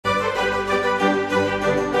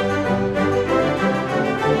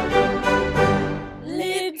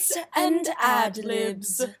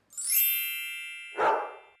ad-libs.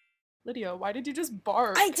 Lydia, why did you just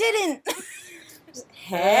bark? I didn't!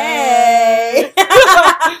 Hey!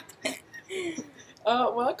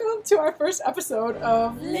 Welcome to our first episode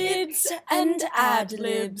of Lids and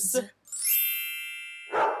ad-libs.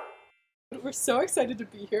 We're so excited to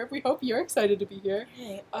be here. We hope you're excited to be here.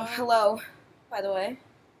 Hey, hello, by the way.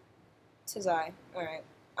 'Tis I. Alright,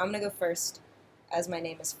 I'm gonna go first, as my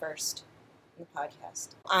name is first in the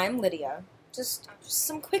podcast. I'm Lydia. Just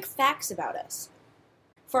some quick facts about us.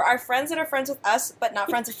 For our friends that are friends with us, but not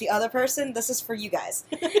friends with the other person, this is for you guys.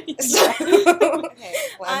 So, okay,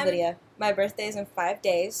 well, I'm Lydia. My birthday is in 5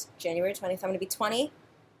 days, January 20th. I'm going to be 20.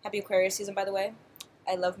 Happy Aquarius season, by the way.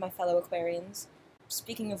 I love my fellow Aquarians.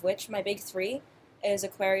 Speaking of which, my big three is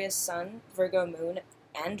Aquarius Sun, Virgo Moon,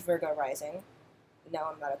 and Virgo Rising.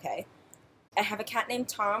 No, I'm not okay. I have a cat named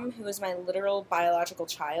Tom, who is my literal biological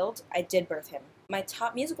child. I did birth him. My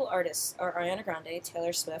top musical artists are Ariana Grande,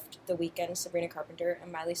 Taylor Swift, The Weeknd, Sabrina Carpenter,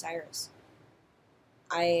 and Miley Cyrus.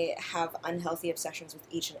 I have unhealthy obsessions with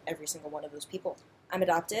each and every single one of those people. I'm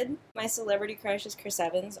adopted. My celebrity crush is Chris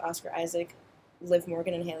Evans, Oscar Isaac, Liv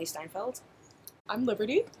Morgan, and Haley Steinfeld. I'm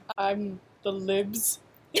Liberty. I'm the libs.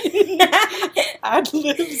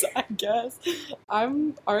 Ad-libs, I guess.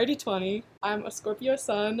 I'm already 20. I'm a Scorpio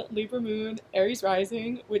Sun, Libra Moon, Aries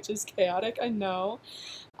Rising, which is chaotic, I know.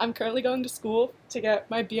 I'm currently going to school to get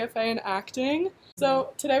my BFA in acting.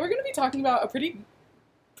 So today we're going to be talking about a pretty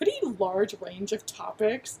large range of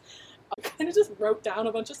topics. I kind of just wrote down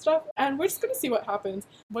a bunch of stuff, and we're just going to see what happens.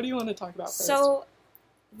 What do you want to talk about first? So,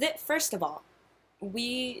 first of all,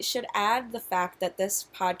 we should add the fact that this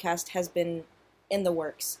podcast has been in the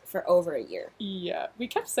works for over a year. Yeah, we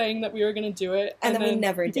kept saying that we were going to do it. And then we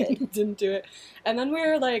never did. Didn't do it. And then we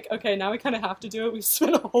were like, okay, now we kind of have to do it. We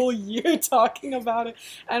spent a whole year talking about it.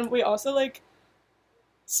 And we also,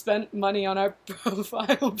 spent money on our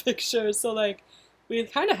profile pictures. So, we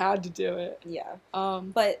kind of had to do it. Yeah.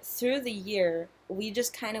 But through the year, we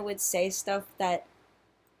just kind of would say stuff that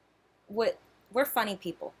we're funny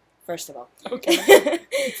people, first of all. Okay.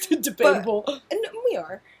 Debatable. No, we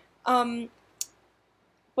are.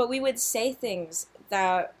 But we would say things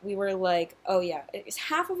that we were like, oh yeah,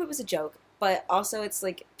 half of it was a joke, but also it's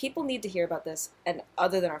like, people need to hear about this, and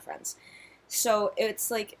other than our friends. So it's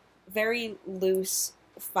very loose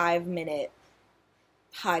 5-minute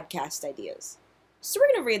podcast ideas. So we're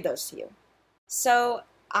going to read those to you. So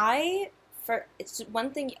it's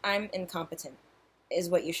one thing, I'm incompetent, is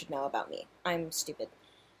what you should know about me. I'm stupid.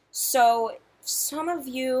 So some of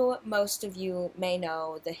you, most of you may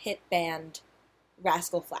know the hit band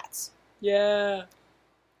Rascal Flatts. Yeah.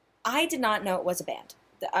 I did not know it was a band.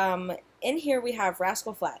 In here we have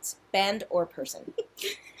Rascal Flatts, band or person.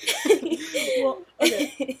 Well,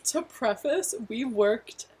 okay. To preface, we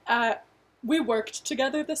worked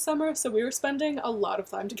together this summer, so we were spending a lot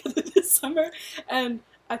of time together this summer, and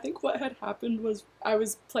I think what had happened was I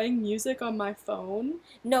was playing music on my phone.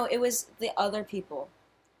 No, it was the other people.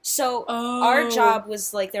 So our job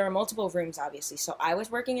was there were multiple rooms, obviously. So I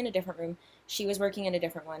was working in a different room, she was working in a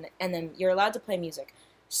different one, and then you're allowed to play music.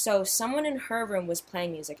 So someone in her room was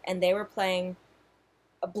playing music, and they were playing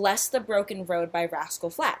Bless the Broken Road by Rascal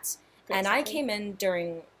Flatts. And I came in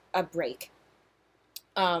during a break,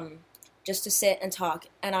 just to sit and talk,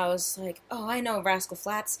 and I was like, oh, I know Rascal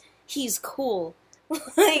Flatts, he's cool. I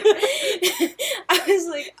was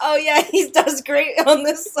like, oh yeah, he does great on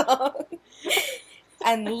this song.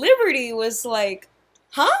 And Liberty was like,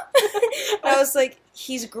 huh? And I was like,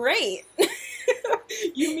 he's great.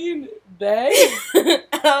 You mean they? And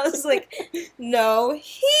I was like, no,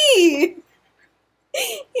 he's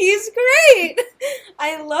great.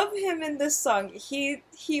 I love him in this song. He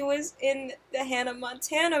was in the Hannah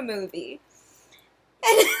Montana movie.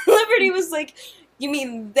 And Liberty was like, you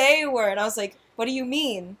mean they were? And I was like, what do you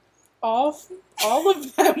mean? All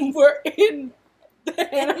of them were in the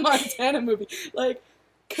Hannah Montana movie.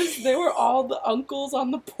 Because they were all the uncles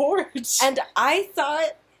on the porch. And I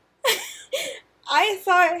thought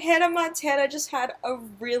Hannah Montana just had a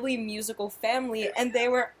really musical family, and they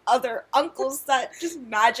were other uncles that just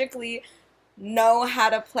magically know how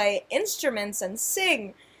to play instruments and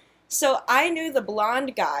sing. So I knew the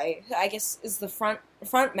blonde guy, who I guess is the front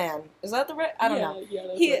man. Is that the right? I don't know. Yeah,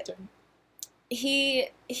 that's the right term.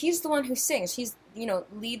 He's the one who sings. He's,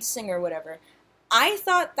 lead singer, whatever. I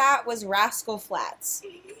thought that was Rascal Flatts.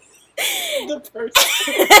 The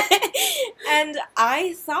person. And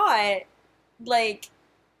I thought,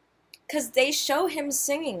 because they show him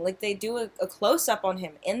singing, they do a close-up on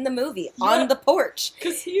him in the movie, on the porch.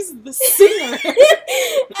 Because he's the singer.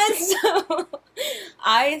 And so,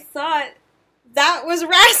 I thought that was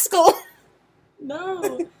Rascal.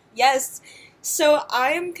 No. Yes. So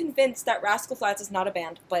I am convinced that Rascal Flatts is not a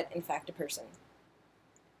band, but in fact a person.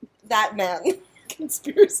 That man.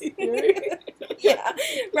 Conspiracy theory. Yeah.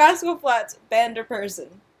 Rascal Flatts, band or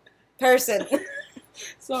person? Person.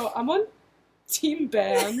 So I'm on Team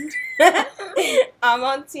Band. I'm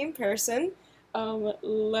on team person.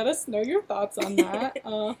 Let us know your thoughts on that.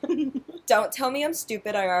 Don't tell me I'm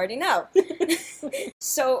stupid, I already know.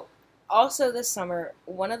 So, also this summer,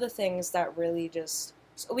 one of the things that really just...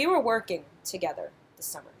 So we were working together this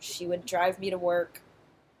summer. She would drive me to work.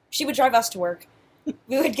 She would drive us to work.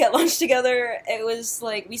 We would get lunch together. It was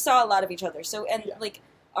like, we saw a lot of each other. So, and like,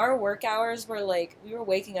 our work hours were like, we were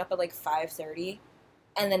waking up at like 5:30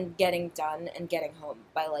 and then getting done and getting home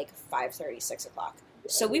by like 5:30, 6 o'clock.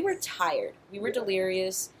 So we were tired. We were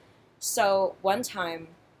delirious. So one time,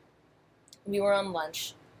 we were on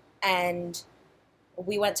lunch, and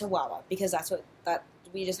we went to Wawa, because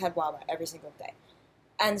we just had Wawa every single day.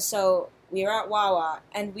 And so we were at Wawa,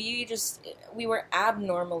 and we were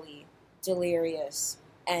abnormally delirious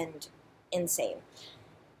and insane.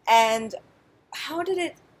 And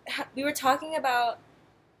we were talking about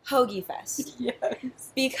Hoagie Fest.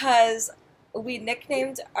 Yes. Because we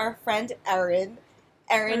nicknamed our friend Erin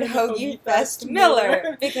Hoagie Fest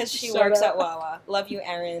Miller, because she works at Wawa. Love you,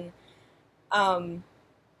 Erin.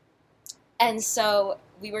 And so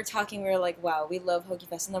we were talking, we were like, wow, we love Hoagie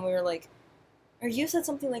Fest. And then we were like, or you said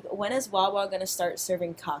something like, when is Wawa going to start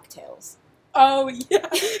serving cocktails? Oh, yeah.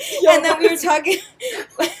 And then we were talking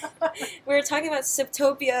about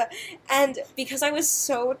Siptopia, and because I was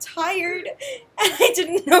so tired and I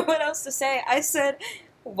didn't know what else to say, I said,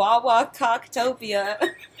 Wawa Cocktopia.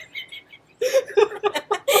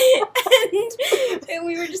 and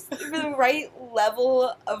we were just the right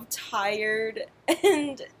level of tired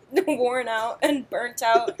and worn out and burnt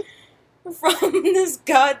out from this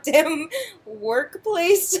goddamn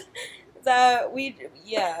workplace that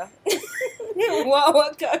Wawa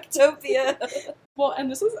Cocktopia. Well,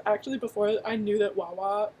 and this was actually before I knew that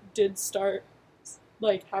Wawa did start,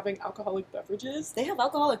 like, having alcoholic beverages. They have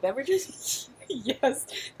alcoholic beverages? Yes.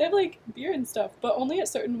 They have, like, beer and stuff, but only at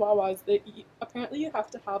certain Wawas. Apparently you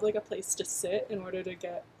have to have, like, a place to sit in order to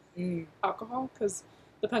get alcohol, because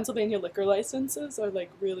the Pennsylvania liquor licenses are,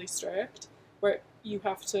 like, really strict, where you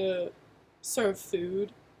have to serve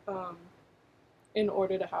food in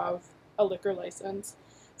order to have a liquor license.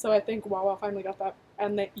 So I think Wawa finally got that,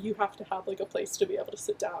 and that you have to have, like, a place to be able to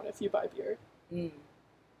sit down if you buy beer.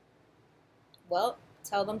 Well,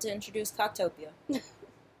 tell them to introduce Cocktopia.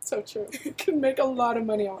 So true. You can make a lot of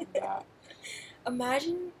money off of that.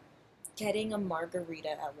 Imagine getting a margarita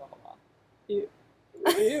at Wawa. Ew.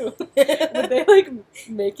 Ew. Would they, like,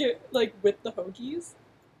 make it, like, with the hoagies?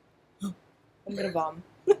 I'm gonna vom.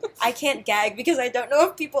 I can't gag because I don't know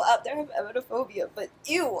if people out there have emetophobia, but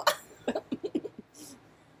ew!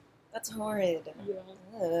 That's horrid. Yeah.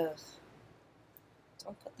 Ugh.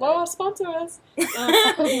 Don't put that. Wawa, sponsor us!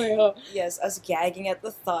 Yes, us gagging at the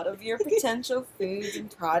thought of your potential foods and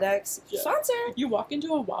products. Yeah. Sponsor! You walk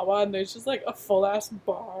into a Wawa and there's just, like, a full-ass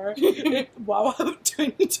bar. Wawa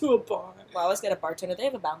turned into a bar. Wawa's got a bartender. They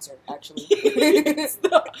have a bouncer, actually.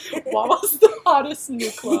 Wawa's the hottest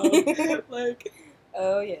new club. Like...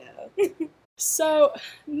 Oh, yeah. So,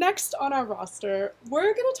 next on our roster,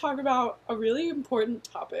 we're going to talk about a really important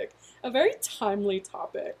topic. A very timely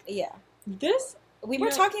topic. Yeah. We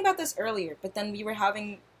were talking about this earlier, but then we were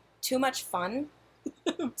having too much fun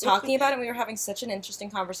talking about it, and we were having such an interesting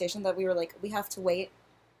conversation that we were like, we have to wait,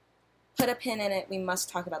 put a pin in it, we must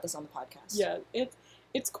talk about this on the podcast. Yeah,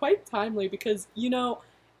 it's quite timely because, you know,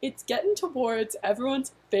 it's getting towards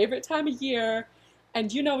everyone's favorite time of year,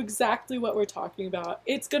 and you know exactly what we're talking about.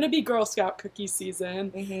 It's going to be Girl Scout cookie season.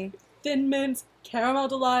 Mm-hmm. Thin Mints, Caramel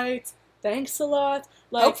Delights, Thanks a lot.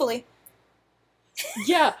 Like, hopefully.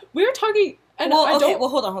 Yeah, we were talking... And well,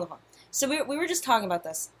 hold on. So we were just talking about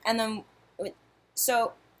this, and then...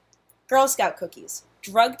 So, Girl Scout cookies.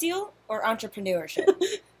 Drug deal or entrepreneurship?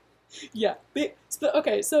 Yeah.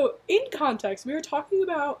 Okay, so in context, we were talking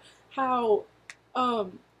about how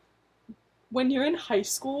when you're in high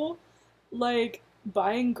school, like,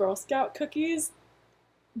 buying Girl Scout cookies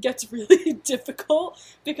gets really difficult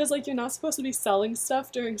because, like, you're not supposed to be selling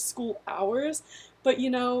stuff during school hours, but, you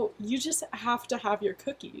know, you just have to have your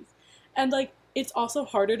cookies. And, like, it's also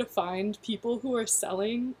harder to find people who are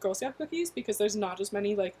selling Girl Scout cookies because there's not as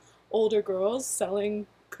many, like, older girls selling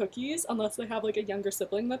cookies unless they have, like, a younger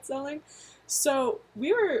sibling that's selling. So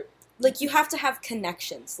we were... Like, you have to have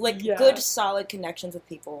connections. Like, Yeah. Good, solid connections with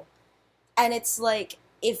people. And it's, like,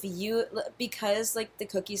 because, like, the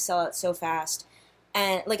cookies sell out so fast,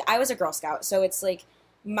 and, like, I was a Girl Scout, so it's, like,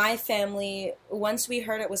 my family, once we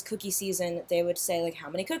heard it was cookie season, they would say, like, how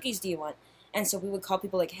many cookies do you want? And so we would call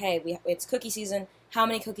people like, hey, it's cookie season. How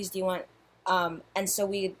many cookies do you want? And so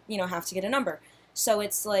we, have to get a number. So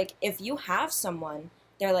it's like, if you have someone,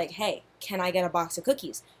 they're like, hey, can I get a box of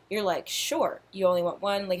cookies? You're like, sure. You only want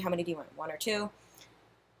one. Like, how many do you want? One or two?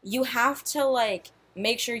 You have to, like,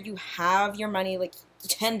 make sure you have your money, like,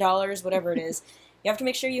 $10, whatever it is. You have to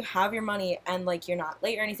make sure you have your money and, like, you're not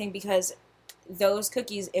late or anything, because those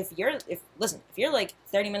cookies, if you're like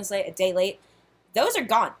 30 minutes late, a day late, those are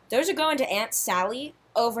gone. Those are going to Aunt Sally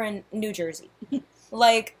over in New Jersey.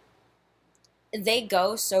 Like, they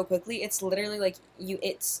go so quickly. It's literally like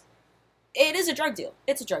it is a drug deal.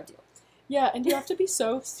 It's a drug deal. Yeah, and you have to be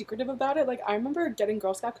so secretive about it. Like, I remember getting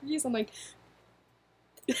Girl Scout cookies and, like,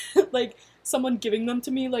 like, someone giving them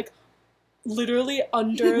to me, like, literally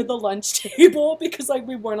under the lunch table because, like,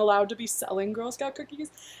 we weren't allowed to be selling Girl Scout cookies.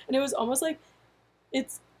 And it was almost like,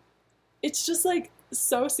 it's just, like,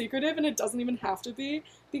 so secretive, and it doesn't even have to be,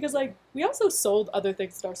 because, like, we also sold other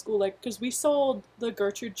things at our school, like, because we sold the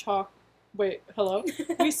Gertrude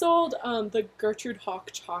we sold the Gertrude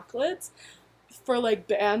Hawk chocolates for, like,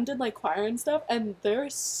 band and, like, choir and stuff, and they're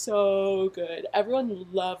so good. Everyone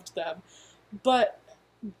loved them, but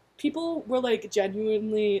people were, like,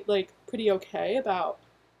 genuinely, like, pretty okay about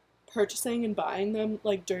purchasing and buying them,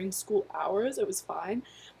 like, during school hours. It was fine.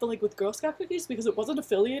 But, like, with Girl Scout cookies, because it wasn't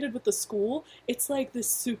affiliated with the school, it's, like, this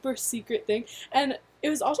super secret thing. And it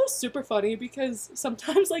was also super funny because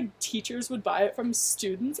sometimes, like, teachers would buy it from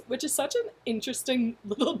students, which is such an interesting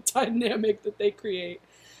little dynamic that they create.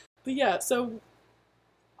 But yeah, so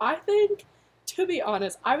I think, to be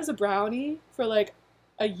honest, I was a brownie for, like,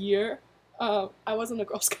 a year. I wasn't a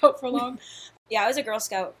Girl Scout for long. Yeah, I was a Girl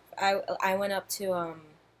Scout. I went up to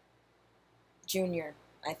junior,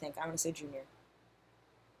 I think. I want to say junior.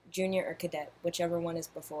 Junior or cadet, whichever one is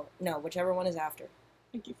before. No, whichever one is after.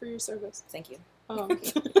 Thank you for your service. Thank you.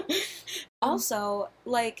 Also,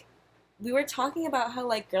 like, we were talking about how,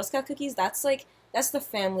 like, Girl Scout cookies, that's the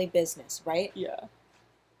family business, right? Yeah.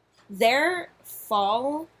 Their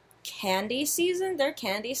fall candy season, their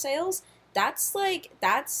candy sales, that's out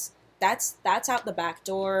the back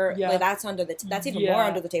door. Yeah. Like, that's even more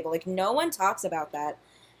under the table. Like, no one talks about that.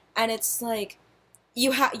 And it's like,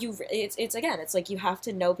 it's like, you have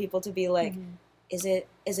to know people to be like, is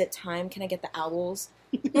it time? Can I get the owls?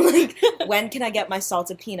 Like, when can I get my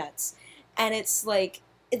salted peanuts? And it's like,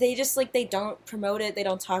 they just, like, they don't promote it. They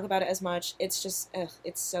don't talk about it as much. It's just,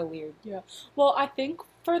 it's so weird. Yeah. Well, I think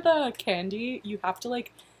for the candy, you have to,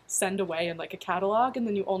 like, send away in, like, a catalog, and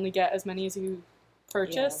then you only get as many as you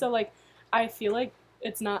purchase. Yeah. So, like, I feel like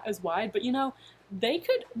it's not as wide, but,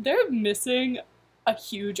 they're missing a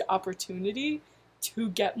huge opportunity to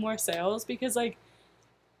get more sales, because, like,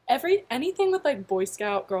 anything with, like, Boy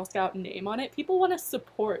Scout, Girl Scout name on it, people want to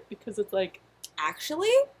support, because it's like,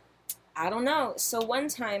 actually, I don't know. So one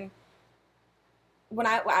time, when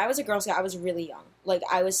I was a Girl Scout, I was really young. Like,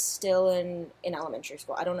 I was still in elementary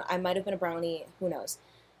school. I don't know. I might have been a brownie. Who knows?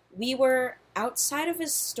 We were outside of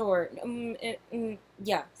his store.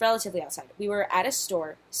 Yeah, relatively outside. We were at a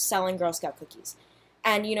store selling Girl Scout cookies.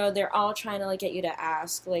 And, they're all trying to, like, get you to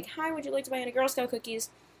ask, like, hi, would you like to buy any Girl Scout cookies?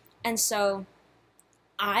 And so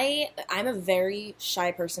I'm a very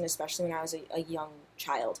shy person, especially when I was a young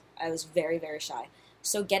child. I was very, very shy.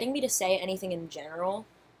 So getting me to say anything in general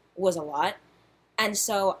was a lot. And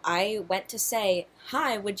so I went to say,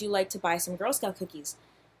 hi, would you like to buy some Girl Scout cookies?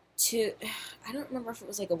 I don't remember if it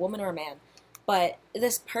was, like, a woman or a man. But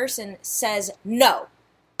this person says, no,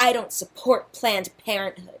 I don't support Planned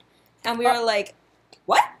Parenthood. And we were like,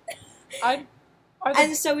 what?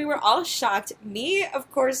 And so we were all shocked. Me,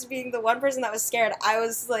 of course, being the one person that was scared, I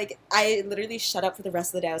was like, I literally shut up for the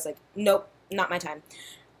rest of the day. I was like, nope, not my time.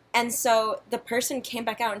 And so the person came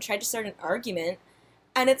back out and tried to start an argument.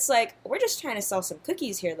 And it's like, we're just trying to sell some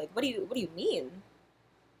cookies here. Like, what do you mean?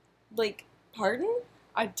 Like, pardon?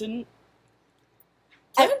 I didn't.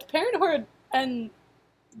 Planned Parenthood and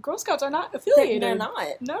Girl Scouts are not affiliated. They're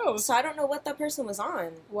not. No. So I don't know what that person was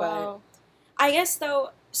on. Wow. But I guess, though,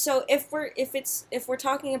 so if we're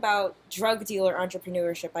talking about drug dealer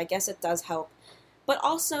entrepreneurship, I guess it does help. But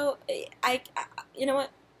also, I you know what?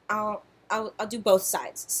 I'll do both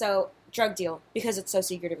sides. So drug deal, because it's so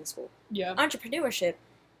secretive in school. Yeah. Entrepreneurship,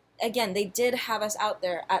 again, they did have us out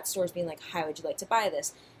there at stores being like, hi, would you like to buy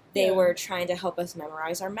this? They were trying to help us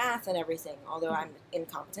memorize our math and everything, although I'm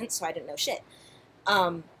incompetent, so I didn't know shit.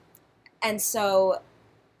 And so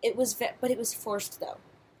it was, but it was forced, though.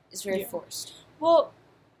 It was very forced. Well,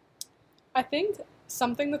 I think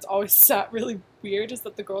something that's always sat really weird is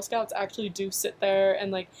that the Girl Scouts actually do sit there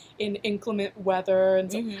and, like, in inclement weather.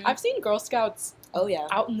 And so I've seen Girl Scouts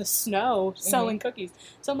out in the snow selling cookies.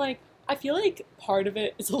 So I'm like, I feel like part of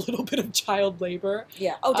it is a little bit of child labor.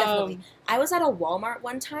 Yeah. Oh, definitely. I was at a Walmart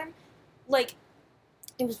one time. Like,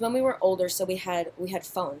 it was when we were older, so we had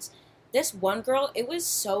phones. This one girl, it was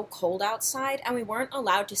so cold outside, and we weren't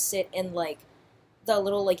allowed to sit in, like, the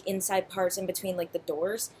little, like, inside parts in between, like, the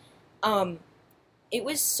doors. It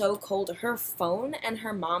was so cold. Her phone and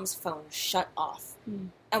her mom's phone shut off,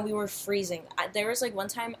 and we were freezing. There was, like, one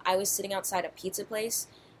time I was sitting outside a pizza place,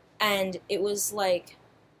 and it was like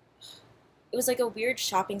a weird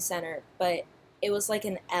shopping center, but it was like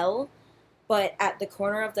an L, but at the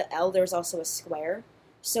corner of the L, there was also a square.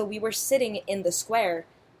 So we were sitting in the square,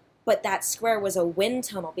 but that square was a wind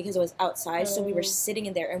tunnel because it was outside, so we were sitting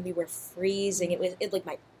in there, and we were freezing. It like,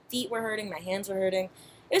 my feet were hurting, my hands were hurting.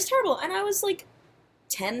 It was terrible, and I was, like,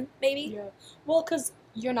 10, maybe? Yeah. Well, because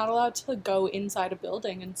you're not allowed to go inside a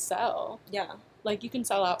building and sell. Yeah. Like, you can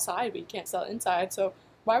sell outside, but you can't sell inside, so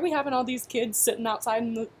why are we having all these kids sitting outside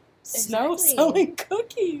in the snow selling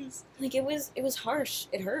cookies? Like, it was harsh.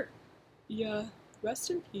 It hurt. Yeah.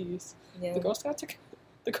 Rest in peace. Yeah. The Girl Scouts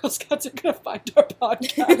are gonna find our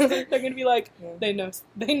podcast. They're gonna be like, they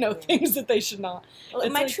know things that they should not. Well,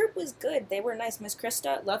 my troop was good. They were nice. Miss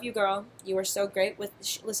Krista, love you, girl. You were so great with.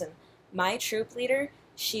 Listen, my troop leader,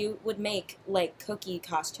 she would make, like, cookie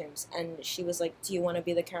costumes, and she was like, "Do you want to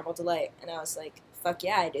be the Caramel Delight?" And I was like, "Fuck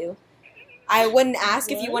yeah, I do." I wouldn't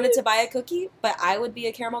ask if you wanted to buy a cookie, but I would be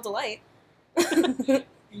a Caramel Delight.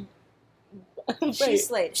 She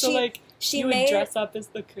slayed. So, she would dress up as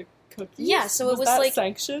the cookies? Yeah, so it was that like,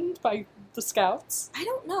 sanctioned by the Scouts? I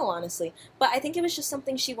don't know, honestly. But I think it was just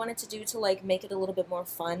something she wanted to do to, like, make it a little bit more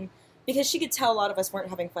fun. Because she could tell a lot of us weren't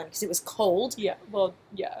having fun because it was cold. Yeah, well,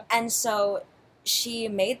 yeah. And so she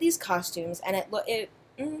made these costumes, and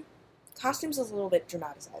costumes is a little bit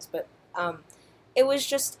dramatized, but it was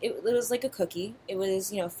just, it was like a cookie. It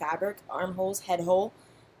was, fabric, armholes, head hole.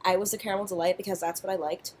 I was a Caramel Delight because that's what I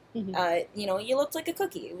liked. You looked like a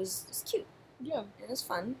cookie. It was cute. Yeah. It was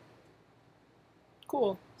fun.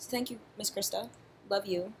 Cool. So thank you, Miss Krista. Love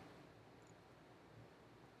you.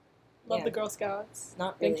 Love the Girl Scouts.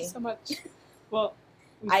 Not really. Thank you so much. Well,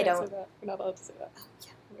 I don't. Say that. We're not allowed to say that. Oh,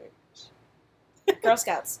 yeah. Girl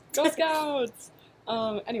Scouts. Girl Scouts.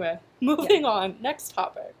 Anyway, moving on. Next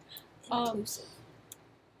topic. Inclusive.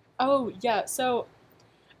 Oh, yeah. So,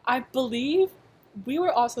 I believe we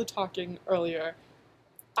were also talking earlier.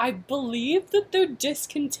 I believe that they're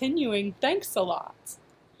discontinuing Thanks a Lot.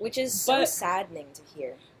 Which is so saddening to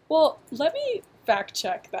hear. Well, let me fact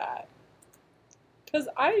check that. Because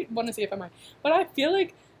I want to see if I'm right. But I feel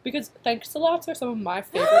like, because Thanks a Lots are some of my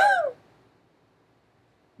favorite.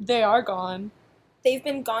 They are gone. They've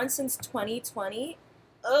been gone since 2020.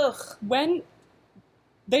 Ugh. When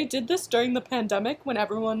they did this during the pandemic, when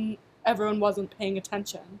everyone wasn't paying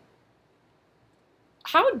attention.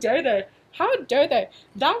 How dare they? How dare they?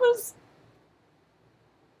 That's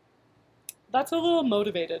a little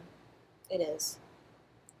motivated. It is.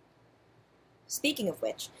 Speaking of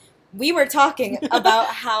which, we were talking about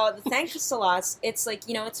how the Thanks a Lots, it's like,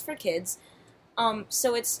 it's for kids.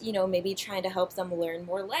 So it's, maybe trying to help them learn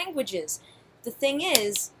more languages. The thing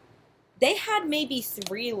is, they had maybe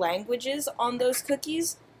 3 languages on those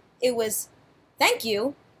cookies. It was, thank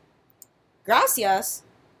you, gracias,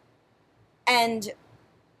 and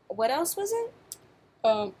what else was it?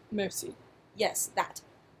 Merci. Yes, that.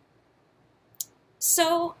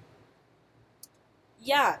 So,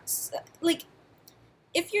 yeah, like,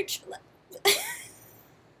 if you're...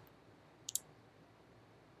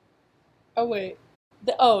 Oh, wait.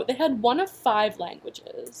 They had one of 5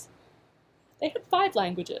 languages. They had 5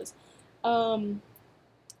 languages.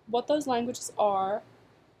 What those languages are...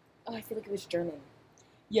 Oh, I feel like it was German.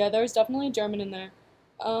 Yeah, there was definitely German in there.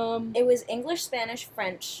 It was English, Spanish,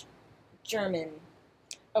 French, German.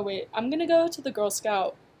 Oh, wait. I'm gonna go to the Girl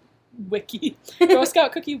Scout wiki. Girl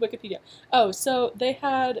Scout cookie Wikipedia. Oh, so they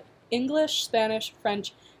had English, Spanish,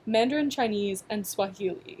 French, Mandarin Chinese, and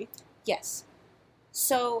Swahili. Yes.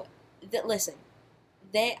 So, listen.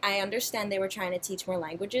 I understand they were trying to teach more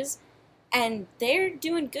languages, and they're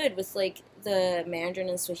doing good with, like, the Mandarin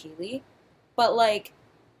and Swahili, but, like,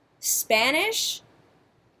 Spanish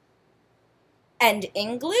and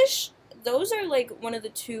English, those are, like, one of the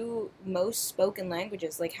 2 most spoken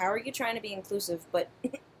languages. Like, how are you trying to be inclusive, but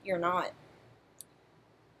you're not?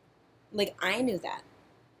 Like, I knew that.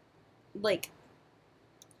 Like,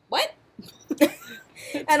 what?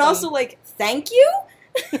 And also, like, thank you?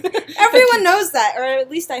 Everyone knows that, or at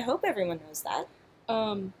least I hope everyone knows that.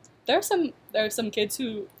 There are some There are some kids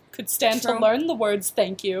who could stand True. to learn the words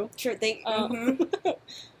 "thank you." Sure, they.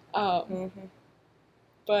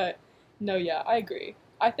 But no, yeah, I agree.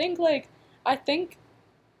 I feel like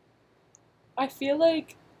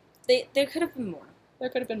There could have been more. there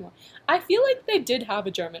could have been more. I feel like they did have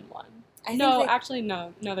a German one. Actually,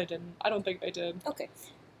 no, they didn't. I don't think they did. Okay.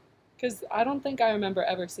 Because I don't think I remember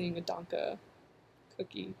ever seeing a Donka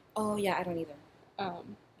cookie. Oh yeah, I don't either. I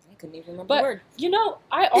couldn't even remember the But word.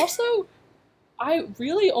 I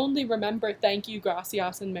really only remember thank you,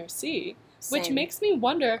 gracias, and merci, which Same. makes me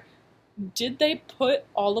wonder, did they put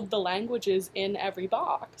all of the languages in every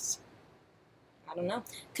box? I don't know.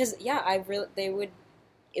 Because, yeah,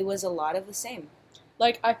 it was a lot of the same.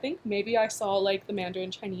 Like, I think maybe I saw, like, the Mandarin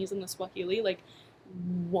Chinese and the Swahili, like,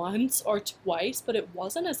 once or twice, but it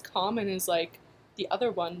wasn't as common as, like, the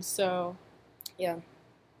other ones, so... Yeah.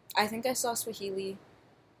 I think I saw Swahili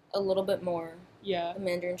a little bit more. Yeah.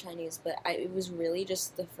 Mandarin Chinese, but it was really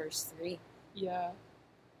just the first three. Yeah.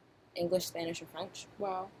 English, Spanish, and French.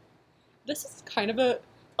 Wow. This is kind of a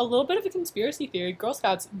little bit of a conspiracy theory. Girl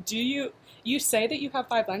Scouts, you say that you have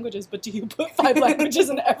 5 languages, but do you put 5 languages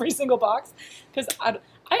in every single box? Because I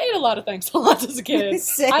ate a lot of Thanks-a-Lots as a kid.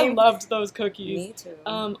 Same. I loved those cookies. Me too.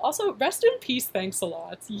 Also, rest in peace,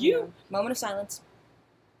 Thanks-a-Lots. Yeah. Moment of silence.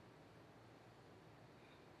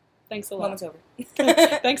 Thanks a lot. Moment's over.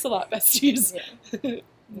 Thanks a lot, besties. Yeah.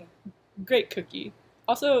 Great cookie.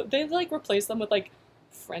 Also, they like replaced them with like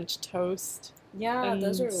French toast. Yeah, and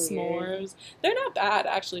those are s'mores. weird. They're not bad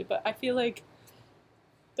actually, but I feel like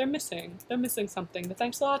they're missing something. The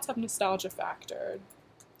Thanks-a-Lots have nostalgia factored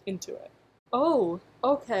into it. Oh,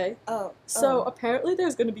 okay. So apparently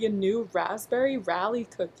there's going to be a new raspberry rally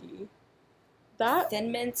cookie.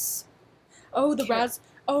 Thin Mints.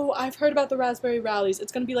 Oh, I've heard about the raspberry rallies.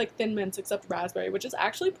 It's going to be like Thin Mints except raspberry, which is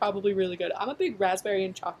actually probably really good. I'm a big raspberry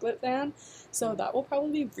and chocolate fan, so that will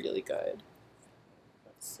probably be really good.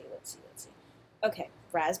 Let's see. Okay,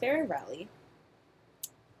 raspberry rally.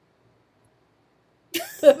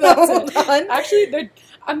 That's it. Actually,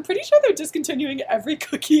 I'm pretty sure they're discontinuing every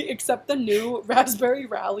cookie except the new raspberry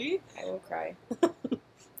rally. I will cry.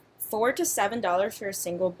 $4 to $7 for a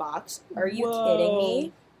single box? Are you kidding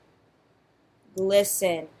me?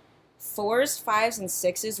 Listen, 4s, 5s, and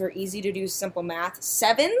 6s were easy to do simple math.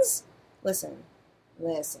 7s? Listen.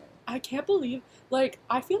 I can't believe, like,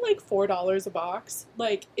 I feel like $4 a box,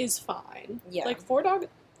 like, is fine. Yeah. Like,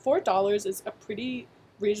 $4 is a pretty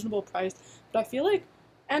reasonable price, but I feel like,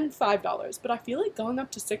 and $5, but I feel like going up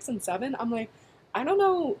to 6 and 7, I'm like, I don't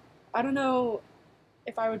know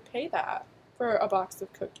if I would pay that for a box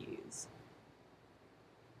of cookies.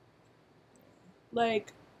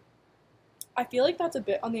 Like, I feel like that's a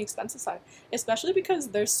bit on the expensive side, especially because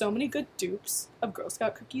there's so many good dupes of Girl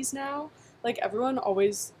Scout cookies now. Like, everyone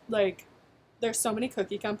always, like, there's so many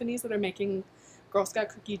cookie companies that are making Girl Scout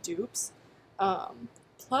cookie dupes.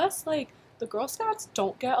 Plus, like, the Girl Scouts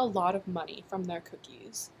don't get a lot of money from their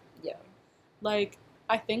cookies. Yeah. Like,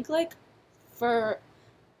 I think, like, for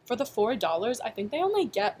the $4, I think they only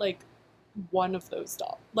get, like, one of those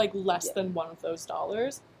less than one of those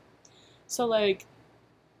dollars. So, like,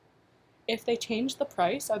 if they change the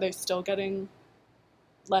price, are they still getting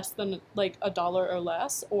less than, like, $1 or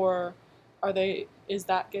less? Or is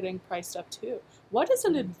that getting priced up too? What is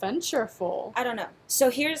an adventureful? I don't know. So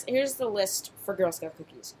here's the list for Girl Scout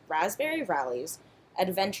cookies. Raspberry Rallies,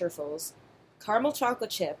 Adventurefuls, Caramel Chocolate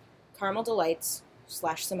Chip, Caramel Delights /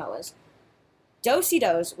 Samoas,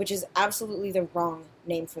 Do-si-dos, which is absolutely the wrong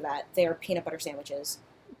name for that. They are peanut butter sandwiches.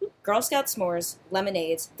 Girl Scout s'mores,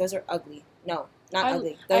 lemonades. Those are ugly. No, not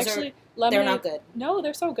ugly. They're not good. No,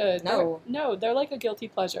 they're so good. No. They're like a guilty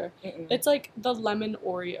pleasure. Mm-mm. It's like the lemon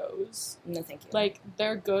Oreos. No, thank you. Like,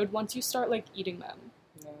 they're good once you start, like, eating them.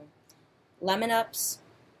 No. Lemon Ups,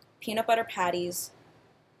 peanut butter patties,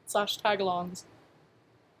 / tagalongs.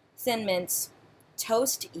 Thin Mints,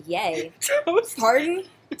 Toast Yay. Toast. Pardon?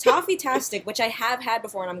 Toffee-tastic, which I have had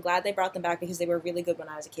before, and I'm glad they brought them back because they were really good when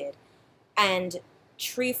I was a kid. And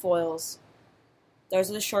Trefoils. Those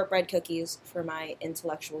are the shortbread cookies for my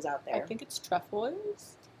intellectuals out there. I think it's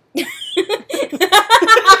trefoils.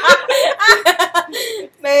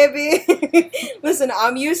 Maybe. Listen,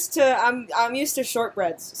 I'm used to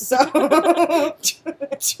shortbreads, so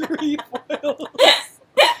Trefoils.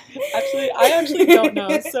 Actually, I actually don't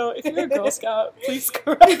know. So if you're a Girl Scout, please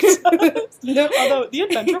correct us. No. Although the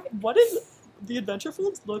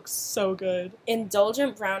Adventurefuls looks so good.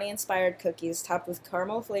 Indulgent brownie-inspired cookies topped with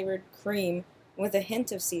caramel-flavored cream with a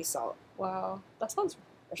hint of sea salt. Wow, that sounds.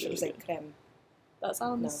 Or should we say creme? That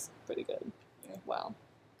sounds pretty good. Yeah. Wow.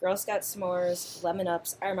 Girl Scout s'mores, lemon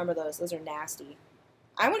ups. I remember those. Those are nasty.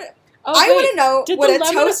 Oh, I wait, want to know did what the a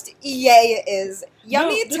lemon- toast yay is.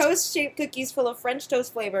 Yummy No, toast-shaped cookies full of French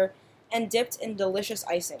toast flavor and dipped in delicious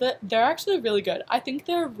icing. They're actually really good. I think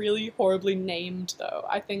they're really horribly named, though.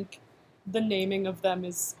 I think the naming of them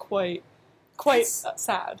is quite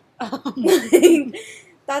sad.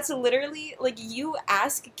 That's literally, like, you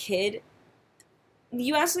ask a kid,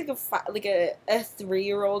 you ask, like, a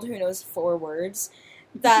 3-year-old who knows 4 words,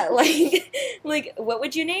 that, like, what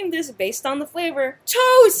would you name this based on the flavor?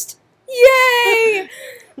 Toast! Yay!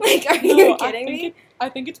 Like, are you kidding me? I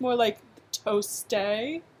think it's more like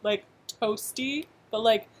toasty, like toasty, but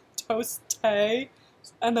like toasty,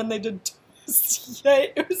 and then they did toast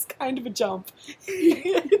yay. It was kind of a jump.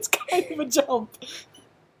 It's kind of a jump.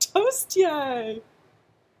 Toast yay.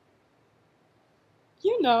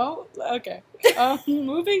 You know, okay.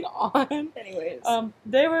 Moving on. Anyways.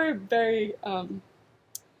 They were very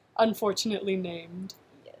unfortunately named.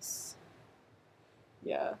 Yes.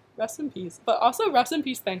 Yeah, rest in peace. But also, rest in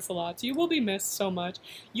peace, thanks a lot. You will be missed so much.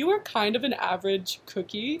 You were kind of an average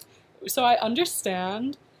cookie, so I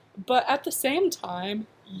understand. But at the same time,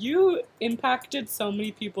 you impacted so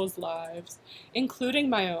many people's lives, including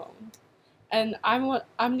my own. And I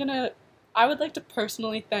would like to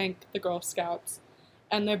personally thank the Girl Scouts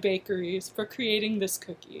and their bakeries for creating this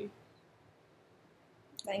cookie.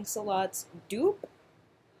 Thanks a lot, dupe.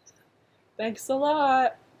 Thanks a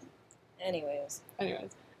lot. Anyways,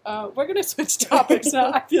 we're gonna switch topics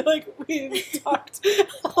now. I feel like we've talked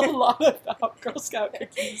a lot about Girl Scout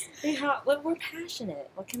cookies. We're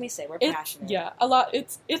passionate. What can we say? We're passionate. Yeah, a lot.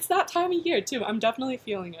 It's that time of year too. I'm definitely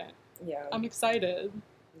feeling it. Yeah. I'm excited.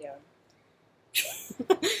 Yeah.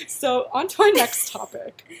 So on to our next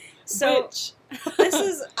topic. So which... this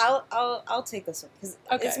is I'll take this one because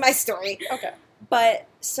it's my story. Okay. But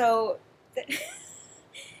so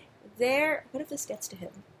there. What if this gets to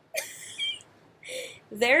him?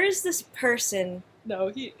 There's this person. No,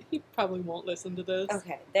 he probably won't listen to this.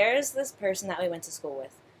 Okay, there's this person that we went to school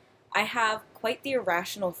with. I have quite the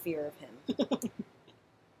irrational fear of him.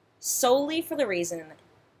 Solely for the reason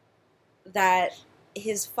that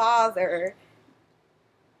his father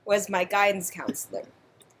was my guidance counselor.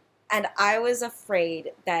 And I was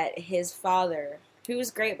afraid that his father, who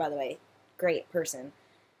was great, by the way, great person,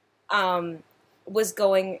 was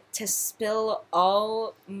going to spill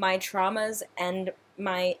all my traumas and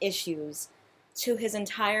my issues to his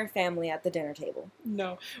entire family at the dinner table.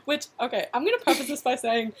 No. Which, okay, I'm going to preface this by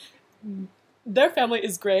saying their family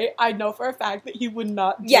is great. I know for a fact that he would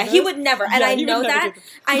not do this. He would never. And I know that.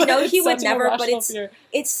 I know he would never, but fear.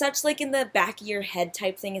 It's such like in the back of your head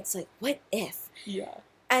type thing. It's like, what if? Yeah.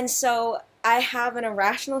 And so I have an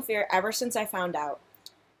irrational fear ever since I found out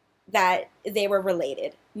that they were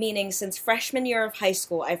related. Meaning since freshman year of high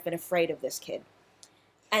school, I've been afraid of this kid.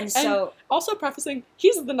 And so... And also prefacing,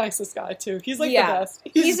 he's the nicest guy, too. He's, like, the best.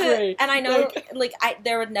 He's great. And I know,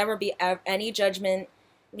 there would never be any judgment.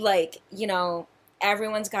 Like, you know,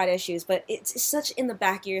 everyone's got issues, but it's such in the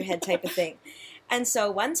back of your head type of thing. And so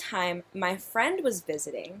one time, my friend was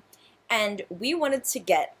visiting, and we wanted to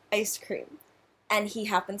get ice cream. And he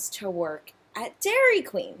happens to work at Dairy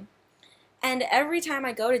Queen. And every time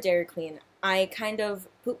I go to Dairy Queen, I kind of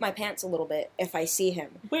poop my pants a little bit if I see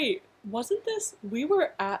him. Wait, wasn't this... We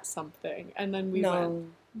were at something, and then we went...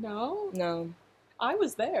 No? No. I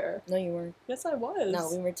was there. No, you weren't. Yes, I was. No,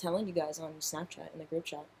 we were telling you guys on Snapchat in the group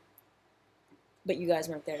chat. But you guys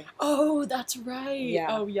weren't there. Oh, that's right. Yeah.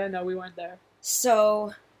 Oh, yeah, no, we weren't there.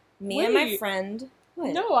 So, me and my friend...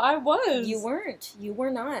 What? No, I was. You weren't. You were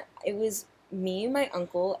not. It was me, my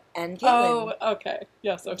uncle, and Caitlin. Oh, okay.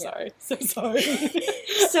 Yeah, so sorry. So sorry.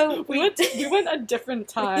 So we went a different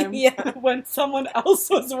time Yeah. when someone else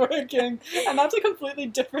was working, and that's a completely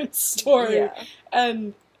different story. Yeah.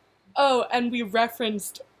 And we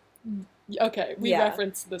referenced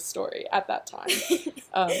referenced this story at that time.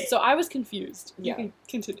 So I was confused. You can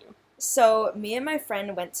continue. So me and my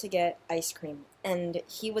friend went to get ice cream, and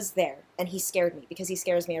he was there, and he scared me because he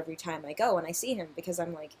scares me every time I go and I see him because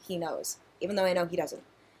I'm like, he knows, even though I know he doesn't.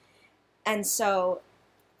 And so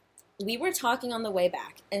we were talking on the way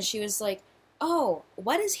back, and she was like, oh,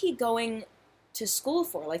 what is he going to school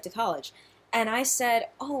for, like to college? And I said,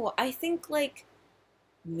 oh, I think like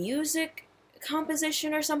music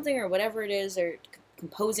composition or something, or whatever it is, or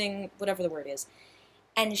composing, whatever the word is.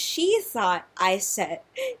 And she thought I said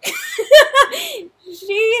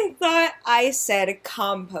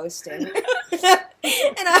composting.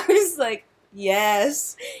 And I was like,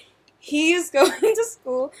 yes, he's going to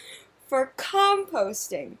school for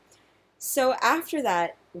composting. So after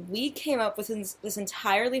that, we came up with this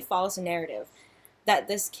entirely false narrative that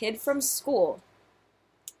this kid from school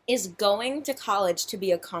is going to college to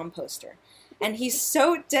be a composter. And he's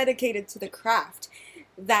so dedicated to the craft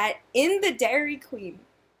that in the Dairy Queen,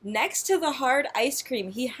 next to the hard ice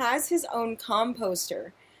cream, he has his own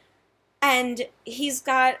composter. And he's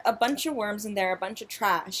got a bunch of worms in there, a bunch of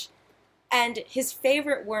trash. And his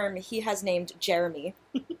favorite worm he has named Jeremy.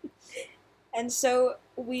 And so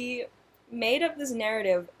we made up this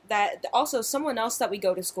narrative that also someone else that we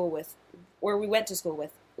go to school with, or we went to school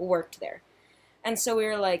with, worked there. And so we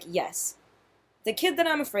were like, yes, the kid that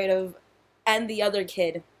I'm afraid of and the other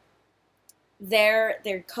kid,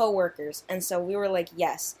 they're co-workers. And so we were like,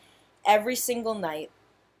 yes, every single night,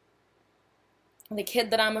 the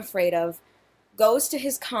kid that I'm afraid of goes to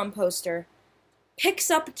his composter,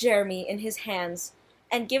 picks up Jeremy in his hands,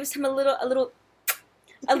 and gives him a little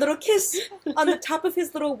kiss on the top of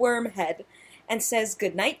his little worm head, and says,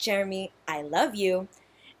 "Good night, Jeremy. I love you."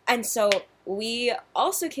 And so we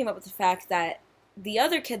also came up with the fact that the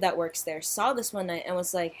other kid that works there saw this one night and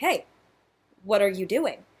was like, "Hey, what are you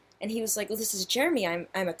doing?" And he was like, "Well, this is Jeremy. I'm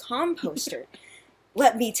a composter.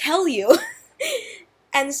 Let me tell you."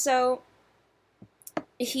 And so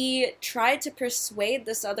he tried to persuade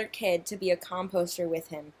this other kid to be a composter with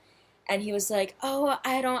him. And he was like, "Oh,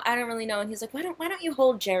 I don't really know." And he's like, why don't you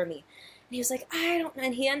hold Jeremy?" And he was like, "I don't."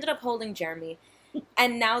 And he ended up holding Jeremy.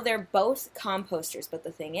 And now they're both composters. But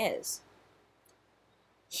the thing is,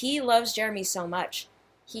 he loves Jeremy so much,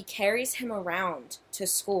 he carries him around to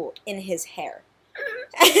school in his hair.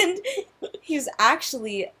 And he's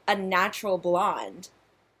actually a natural blonde.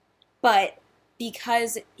 But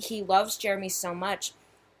because he loves Jeremy so much,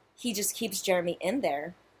 he just keeps Jeremy in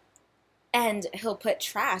there. And he'll put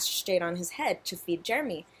trash straight on his head to feed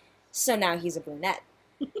Jeremy. So now he's a brunette.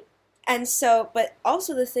 And so, but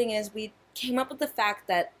also the thing is, we came up with the fact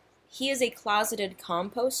that he is a closeted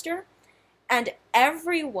composter. And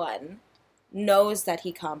everyone knows that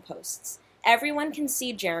he composts. Everyone can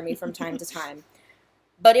see Jeremy from time to time.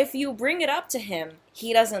 But if you bring it up to him,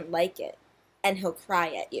 he doesn't like it. And he'll cry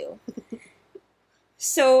at you.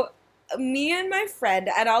 So me and my friend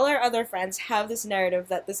and all our other friends have this narrative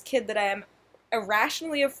that this kid that I am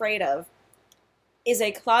irrationally afraid of is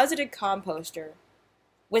a closeted composter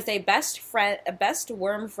with a best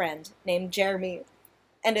worm friend named Jeremy,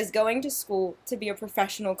 and is going to school to be a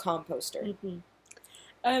professional composter. Mm-hmm.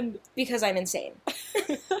 And because I'm insane.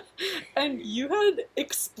 And you had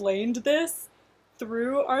explained this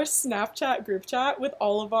through our Snapchat group chat with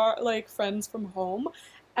all of our friends from home,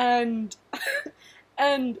 and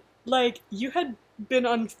you had been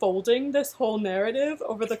unfolding this whole narrative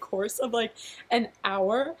over the course of an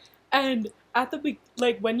hour, and at the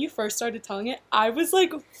when you first started telling it, I was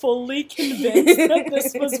fully convinced that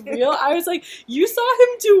this was real. I was like, "You saw him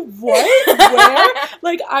do what?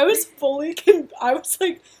 Where?" I was fully convinced. I was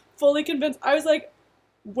like,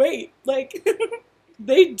 "Wait,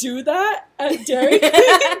 they do that at Dairy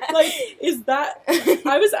Queen? Is that?"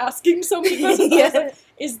 I was asking so many questions. I was like,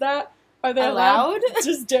 "Is that? Are they allowed?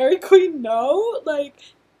 Does Dairy Queen know?"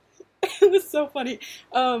 It was so funny.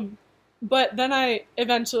 But then they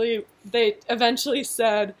eventually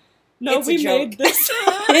said, "No, we made this."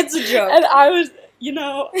 It's a joke. And I was,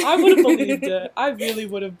 I would have believed it. I really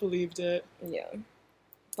would have believed it. Yeah.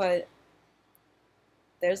 But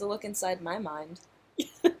there's a look inside my mind.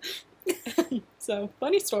 So,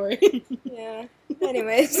 funny story. Yeah.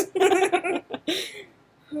 Anyways.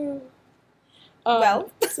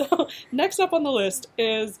 Well. So, next up on the list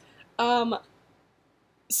is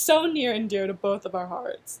so near and dear to both of our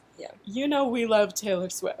hearts. Yeah. We love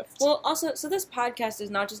Taylor Swift. Well, also, so this podcast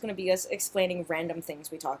is not just going to be us explaining random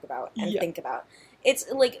things we talk about and think about. It's,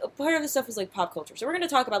 part of the stuff is, pop culture. So we're going to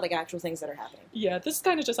talk about, actual things that are happening. Yeah, this is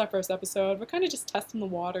kind of just our first episode. We're kind of just testing the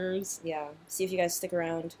waters. Yeah. See if you guys stick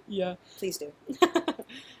around. Yeah. Please do.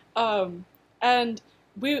 And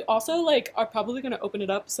we also, are probably going to open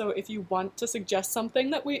it up, so if you want to suggest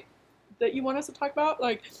something that you want us to talk about,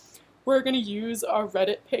 we're going to use our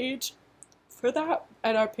Reddit page for that,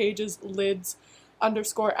 and our page is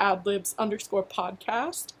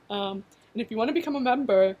lids_adlibs_podcast. And if you want to become a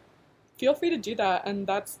member, feel free to do that, and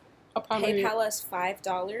that's a primary... PayPal us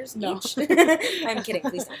 $5 No. each. I'm kidding.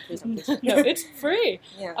 Please don't. No, it's free,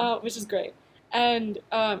 yeah. which is great. And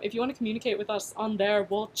if you want to communicate with us on there,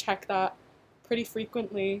 we'll check that pretty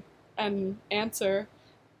frequently and answer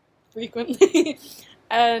frequently.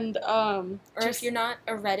 And or if you're not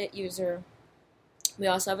a Reddit user, we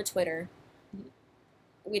also have a Twitter,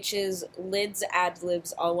 which is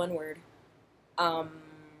lids_adlibs, all one word.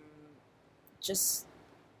 Just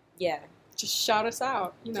shout us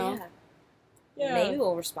out, Yeah. Yeah. Maybe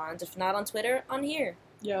we'll respond. If not on Twitter, on here.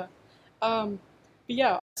 Yeah. But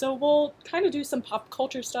yeah, So we'll kind of do some pop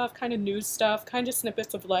culture stuff, kind of news stuff, kind of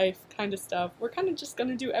snippets of life kind of stuff. We're kind of just going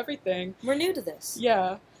to do everything. We're new to this.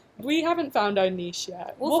 Yeah. We haven't found our niche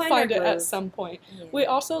yet. We'll find it at some point. Yeah. We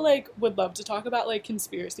also, like, would love to talk about, like,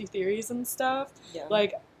 conspiracy theories and stuff. Yeah.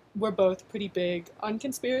 Like, we're both pretty big on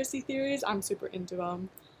conspiracy theories. I'm super into them.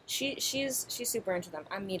 She's super into them.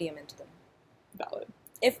 I'm medium into them. Valid.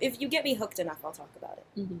 If you get me hooked enough, I'll talk about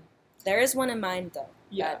it. Mm-hmm. There is one in mind, though,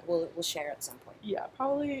 that we'll share at some point. Yeah,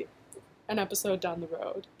 probably an episode down the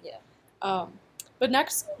road. Yeah. But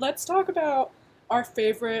next, let's talk about our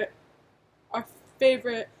favorite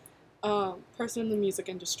person in the music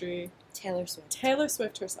industry. Taylor Swift. Taylor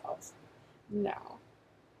Swift herself. Now,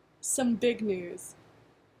 some big news.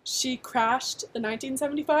 She crashed the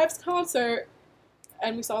 1975's concert,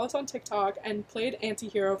 and we saw this on TikTok, and played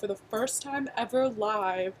Anti-Hero for the first time ever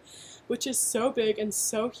live, which is so big and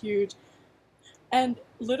so huge. And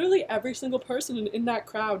literally every single person in that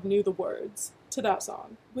crowd knew the words to that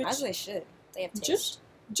song. Which as they should. They have taste.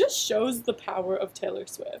 Just shows the power of Taylor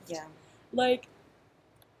Swift. Yeah. Like,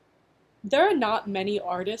 there are not many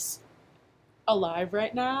artists alive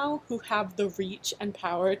right now who have the reach and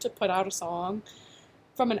power to put out a song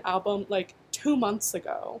from an album, like, 2 months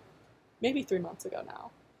ago. Maybe 3 months ago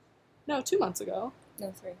now. No, 2 months ago.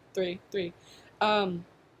 No, 3. 3. To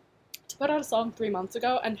put out a song 3 months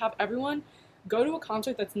ago and have everyone go to a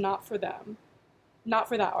concert that's not for them, not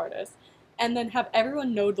for that artist, and then have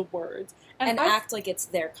everyone know the words. And act like it's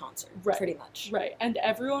their concert, right, pretty much. Right, and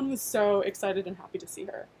everyone was so excited and happy to see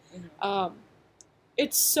her. Mm-hmm.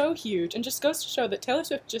 It's so huge, and just goes to show that Taylor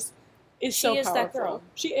Swift just is so powerful. That girl.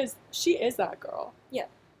 She is that girl. Yeah.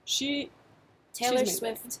 Taylor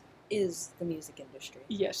Swift is the music industry.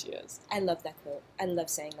 Yeah, she is. I love that quote. I love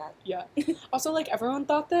saying that. Yeah. Also, like, everyone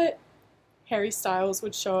thought that Harry Styles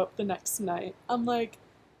would show up the next night. I'm like,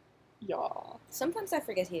 y'all. Sometimes I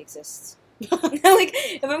forget he exists. Like,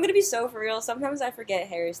 if I'm gonna be so for real, sometimes I forget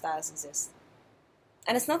Harry Styles exists.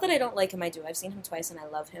 And it's not that I don't like him, I do. I've seen him twice and I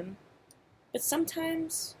love him. But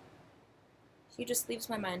sometimes he just leaves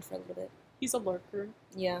my mind for a little bit. He's a lurker.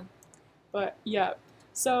 Yeah. But, yeah.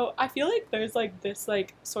 So, I feel like there's, like, this,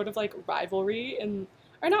 like, sort of, like, rivalry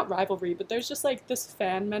or not rivalry, but there's just, like, this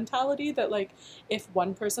fan mentality that, like, if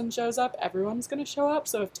one person shows up, everyone's gonna show up.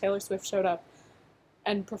 So if Taylor Swift showed up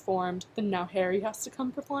and performed, then now Harry has to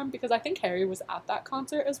come perform, because I think Harry was at that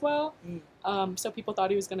concert as well. So people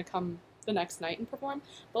thought he was gonna come the next night and perform.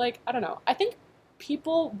 But, like, I don't know. I think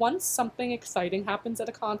people, once something exciting happens at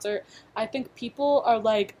a concert, I think people are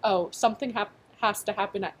like, oh, something has to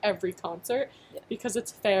happen at every concert, because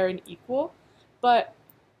it's fair and equal. But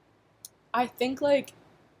I think, like,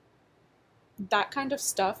 that kind of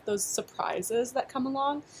stuff, those surprises that come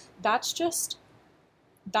along, that's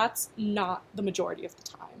not the majority of the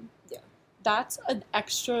time. Yeah. That's an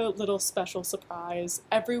extra little special surprise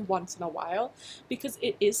every once in a while, because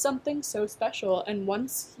it is something so special, and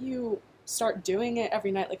once you start doing it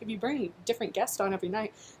every night, like, if you bring a different guest on every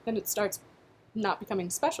night, then it starts not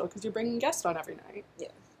becoming special, because you're bringing guests on every night.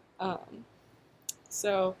 Yeah.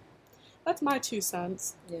 So, that's my 2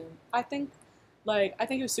 cents. Yeah. I think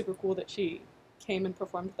it was super cool that she came and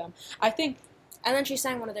performed with them. And then she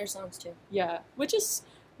sang one of their songs too. Yeah, which is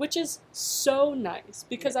so nice,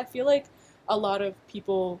 because I feel like a lot of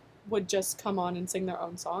people would just come on and sing their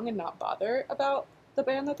own song and not bother about the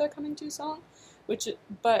band that they're coming to song,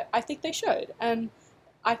 but I think they should, and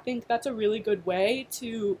I think that's a really good way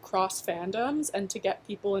to cross fandoms and to get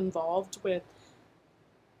people involved with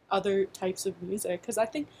other types of music, because I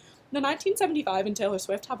think the 1975 and Taylor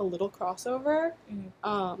Swift have a little crossover,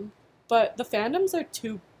 but the fandoms are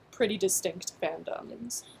 2 pretty distinct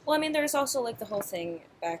fandoms. Well, I mean, there's also, like, the whole thing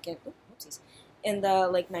back in the,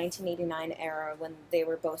 like, 1989 era, when they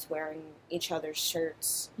were both wearing each other's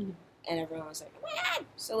shirts, and everyone was like, "What?"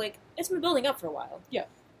 So, like, it's been building up for a while. Yeah.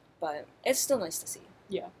 But it's still nice to see.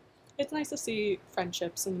 Yeah. It's nice to see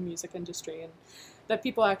friendships in the music industry, and that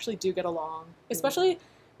people actually do get along. Especially,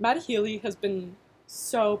 Maddie Healy has been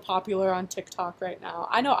so popular on TikTok right now.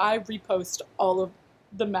 I know I repost all of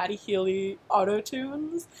the Maddie Healy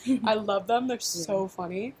auto-tunes. I love them. They're so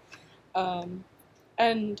funny.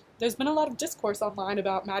 And there's been a lot of discourse online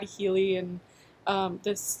about Maddie Healy and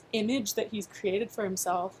this image that he's created for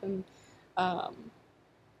himself. And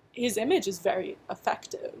his image is very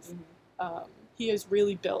effective. He has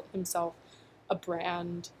really built himself a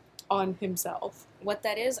brand on himself. What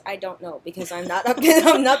that is, I don't know, because I'm not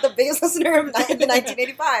the biggest listener of the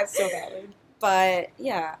 1985. So valid. But,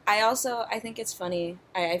 yeah, I think it's funny.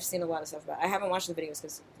 I've seen a lot of stuff about it. I haven't watched the videos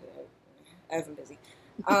because I've been busy.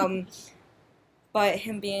 But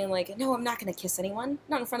him being like, no, I'm not going to kiss anyone.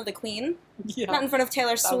 Not in front of the Queen. Yeah. Not in front of Taylor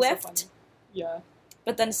That was so Swift. funny. Yeah.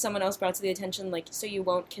 But then someone else brought to the attention, like, so you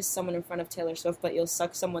won't kiss someone in front of Taylor Swift, but you'll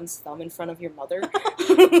suck someone's thumb in front of your mother?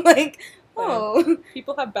 Like, oh.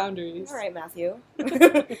 People have boundaries. All right, Matthew.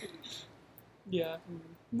 Yeah.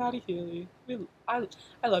 Matty Healy. I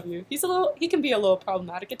love you. He can be a little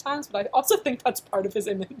problematic at times, but I also think that's part of his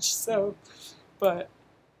image, so, but,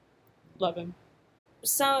 love him.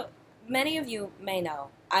 So, many of you may know,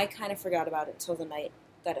 I kind of forgot about it until the night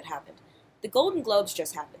that it happened. The Golden Globes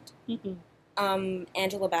just happened. Mm-hmm.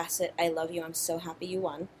 Angela Bassett, I love you. I'm so happy you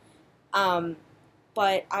won.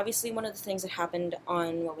 But obviously one of the things that happened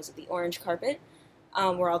on, the orange carpet,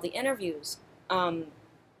 were all the interviews. And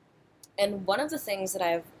one of the things that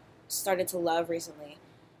I've started to love recently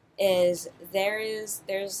is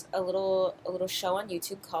there's a little show on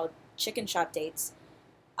YouTube called Chicken Shop Dates.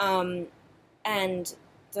 And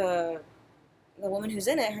the woman who's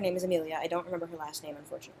in it, her name is Amelia. I don't remember her last name,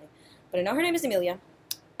 unfortunately. But I know her name is Amelia.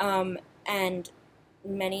 And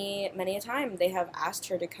many a time they have asked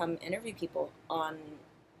her to come interview people on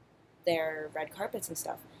their red carpets and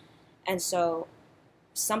stuff. And so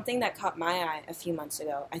something that caught my eye a few months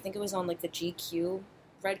ago, I think it was on like the GQ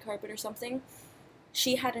red carpet or something,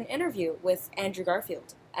 she had an interview with Andrew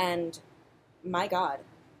Garfield. And my God,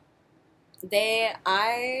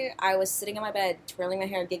 I was sitting in my bed, twirling my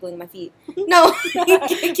hair, giggling my feet. No, Not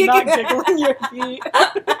giggling your feet.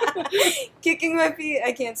 Kicking my feet.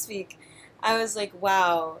 I can't speak. I was like,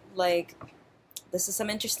 wow, like, this is some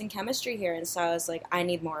interesting chemistry here. And so I was like, I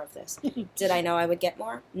need more of this. Did I know I would get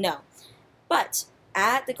more? No. But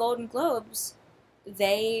at the Golden Globes,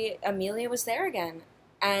 Amelia was there again.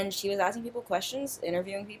 And she was asking people questions,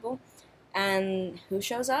 interviewing people. And who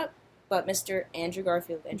shows up? But Mr. Andrew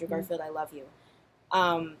Garfield. Andrew Garfield, I love you.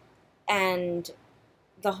 And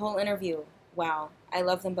the whole interview, wow, I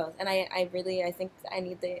love them both. And I think I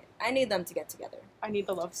need them to get together. I need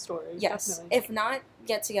the love story. Yes. Definitely. If not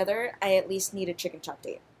get together, I at least need a chicken chop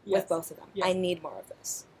date with both of them. Yes. I need more of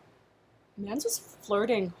this. Mans was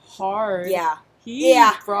flirting hard. Yeah. He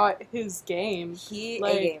brought his game.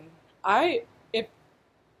 Game.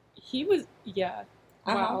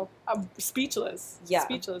 Wow. I'm speechless. Yeah.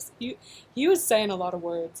 Speechless. He was saying a lot of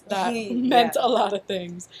words that meant a lot of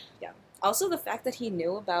things. Yeah. Also the fact that he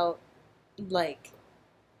knew about, like,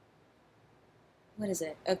 what is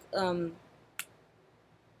it?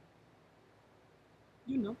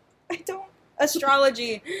 You know. I don't.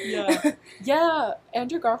 Astrology. Yeah. Yeah.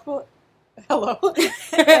 Andrew Garfield. Hello.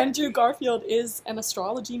 Andrew Garfield is an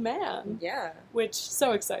astrology man. Yeah. Which,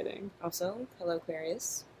 so exciting. Also, hello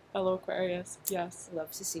Aquarius. Hello Aquarius. Yes.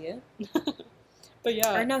 Love to see it. But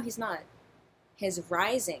yeah. Or no, he's not. His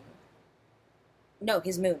rising. No,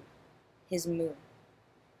 his moon. His moon.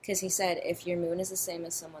 Because he said if your moon is the same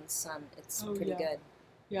as someone's sun, it's pretty good.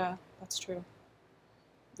 Yeah, that's true.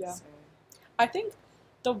 Yeah. So. I think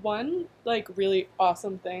the one, like, really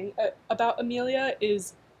awesome thing about Amelia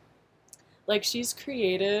is, like, she's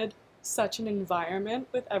created such an environment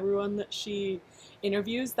with everyone that she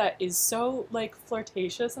interviews that is so, like,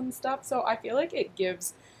 flirtatious and stuff. So I feel like it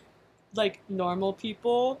gives, like, normal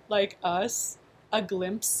people like us a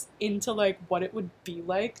glimpse into, like, what it would be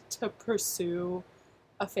like to pursue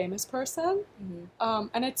a famous person. Mm-hmm.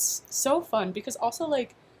 And it's so fun because also,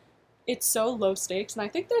 like, it's so low stakes, and I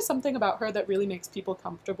think there's something about her that really makes people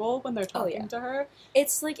comfortable when they're talking to her.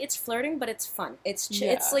 It's like, it's flirting, but it's fun. It's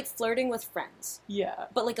like flirting with friends. Yeah.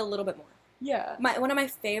 But, like, a little bit more. Yeah. One of my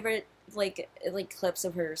favorite, like clips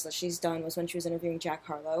of hers that she's done was when she was interviewing Jack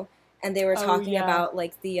Harlow, and they were talking about,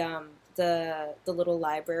 like, the little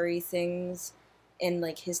library things in,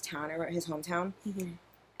 like, his town or his hometown. Mm-hmm.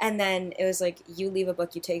 And then it was like, you leave a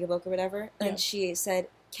book, you take a book, or whatever. And she said,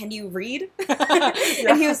 can you read?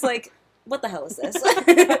 And he was like, what the hell is this?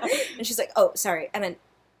 And she's like, oh, sorry, I meant,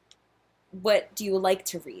 what do you like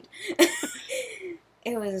to read?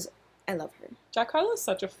 I love her. Jack Harlow's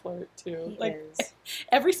such a flirt, too. He is.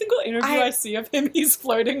 Every single interview I see of him, he's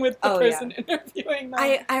flirting with the person interviewing them.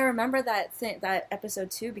 I remember that episode,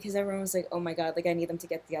 too, because everyone was like, oh my god, like, I need them to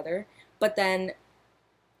get together. But then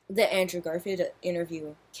the Andrew Garfield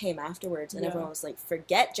interview came afterwards, and everyone was like,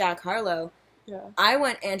 forget Jack Harlow. Yeah. I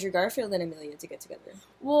want Andrew Garfield and Amelia to get together.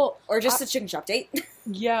 Well, or just a chicken shop date.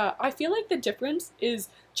 Yeah, I feel like the difference is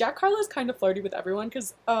Jack Harlow's kind of flirty with everyone,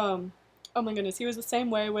 because, oh my goodness, he was the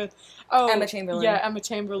same way with, Emma Chamberlain. Yeah, Emma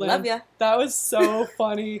Chamberlain. Love ya. That was so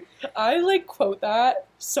funny. I, like, quote that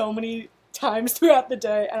so many times throughout the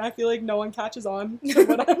day, and I feel like no one catches on to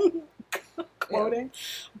what I'm quoting.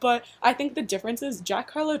 But I think the difference is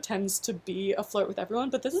Jack Harlow tends to be a flirt with everyone,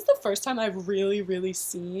 but this is the first time I've really, really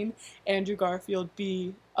seen Andrew Garfield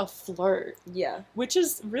be a flirt. Yeah. Which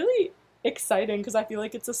is really exciting because I feel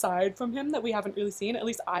like it's a side from him that we haven't really seen. At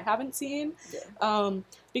least I haven't seen. Yeah.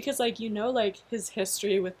 Because, like, you know, like, his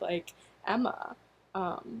history with, like, Emma.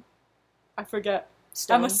 I forget.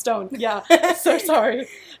 Stone. Emma Stone. Yeah. So sorry.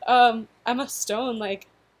 Emma Stone, like,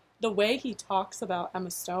 the way he talks about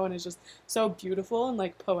Emma Stone is just so beautiful and,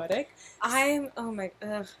 like, poetic. Oh my,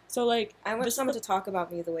 ugh. So, like... I want someone to talk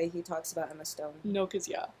about me the way he talks about Emma Stone. No, because,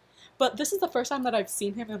 yeah. But this is the first time that I've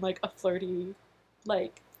seen him in, like, a flirty,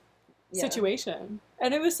 like, situation.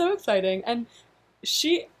 And it was so exciting. And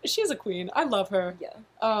she's a queen. I love her. Yeah.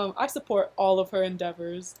 I support all of her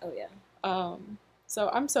endeavors. Oh, yeah. So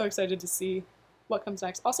I'm so excited to see what comes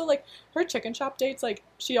next. Also, like, her chicken shop dates, like,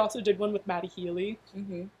 she also did one with Maddie Healy.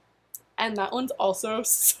 Mm-hmm. And that one's also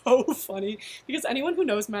so funny because anyone who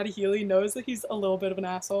knows Maddie Healy knows that he's a little bit of an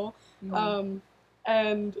asshole. Mm-hmm.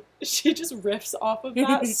 And she just riffs off of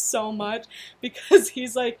that so much because he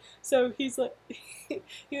was like,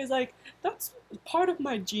 that's part of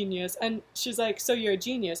my genius. And she's like, so you're a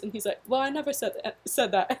genius? And he's like, well, I never said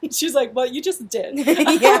that. And she's like, well, you just did.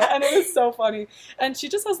 Yeah. And it was so funny. And she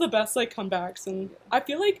just has the best, like, comebacks. And I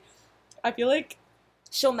feel like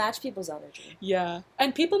she'll match people's energy. Yeah.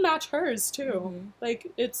 And people match hers, too. Mm-hmm.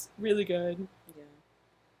 Like, it's really good. Yeah.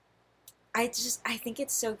 I think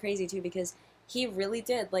it's so crazy, too, because he really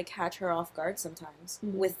did, like, catch her off guard sometimes.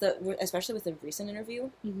 Mm-hmm. Especially with the recent interview.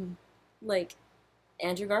 Mm-hmm. Like,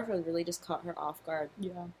 Andrew Garfield really just caught her off guard.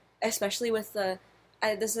 Yeah. Especially with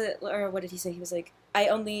what did he say? He was like, I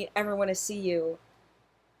only ever want to see you.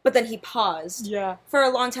 But then he paused. Yeah. For a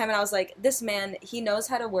long time, and I was like, this man, he knows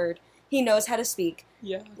how to word. He knows how to speak.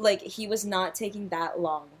 Yeah. Like, he was not taking that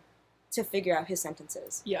long to figure out his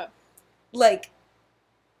sentences. Yeah. Like,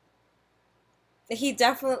 he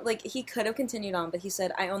definitely, like, he could have continued on, but he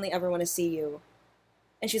said, I only ever want to see you.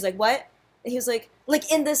 And she's like, what? And he was like,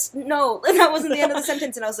 in this, no, that wasn't the end of the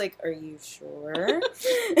sentence. And I was like, are you sure?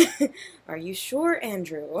 Are you sure,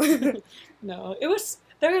 Andrew? No,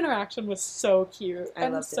 their interaction was so cute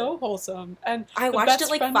and so wholesome. And I watched it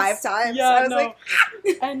like 5 times. Yeah, I was like,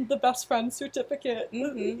 and the best friend certificate.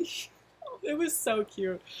 Mm-hmm. It was so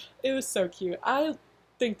cute. It was so cute. I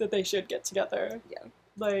think that they should get together. Yeah.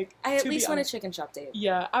 Like, I at least want a chicken shop date.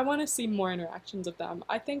 Yeah, I want to see more interactions of them.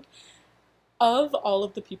 I think of all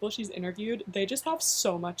of the people she's interviewed, they just have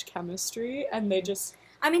so much chemistry, and they just...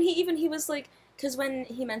 I mean, he was like... Because when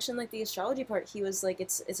he mentioned, like, the astrology part, he was like,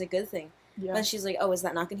 it's a good thing. Yeah. But she's like, oh, is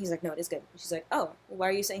that not good? He's like, no, it is good. She's like, oh, why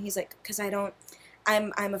are you saying? He's like, because I'm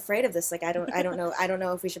afraid of this. Like, I don't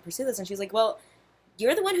know if we should pursue this. And she's like, well,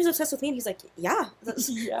 you're the one who's obsessed with me. And he's like, yeah, that's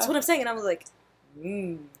what I'm saying. And I was like,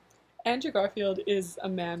 Andrew Garfield is a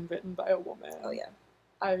man written by a woman. Oh, yeah.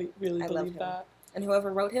 I really believe that. And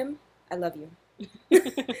whoever wrote him, I love you.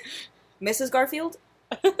 Mrs. Garfield,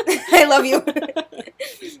 I love you.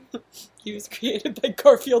 He was created by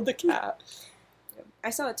Garfield the cat. I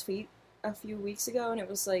saw a tweet a few weeks ago, and it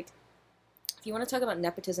was like, if you want to talk about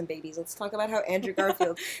nepotism babies, let's talk about how Andrew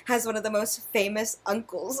Garfield has one of the most famous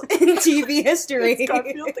uncles in TV history. It's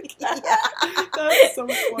Garfield the cat. Yeah. That's so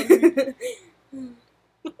funny.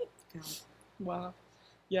 God. Wow.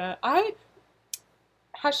 Yeah.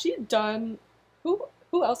 Has she done... Who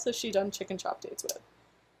else has she done chicken chop dates with?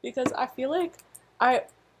 Because I feel like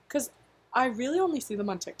because I really only see them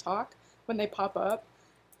on TikTok when they pop up.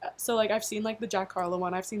 So, like, I've seen, like, the Jack Harlow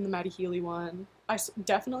one. I've seen the Maddie Healy one. I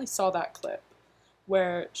definitely saw that clip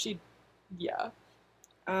where Phoebe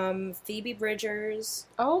Bridgers.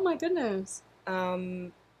 Oh, my goodness.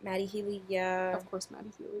 Maddie Healy, yeah. Of course,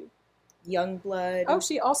 Maddie Healy. Youngblood. Oh,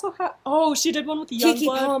 she also had... Oh, she did one with Youngblood. Kiki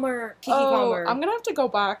Palmer. Palmer. I'm gonna have to go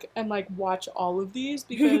back and, like, watch all of these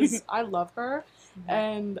because I love her. Mm-hmm.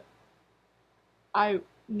 And I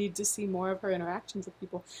need to see more of her interactions with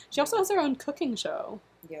people. She also has her own cooking show.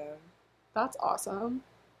 Yeah. That's awesome.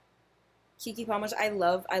 Kiki Palmer. I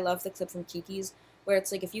love the clip from Kiki's where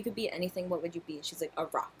it's like, if you could be anything, what would you be? She's like, a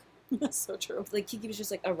rock. That's so true. Like, Kiki was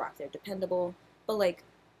just like, a rock. They're dependable. But, like,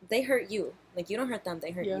 they hurt you. Like, you don't hurt them.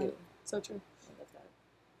 They hurt you. So true. I love that.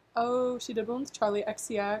 Oh, she did one with Charlie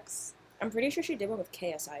XCX. I'm pretty sure she did one with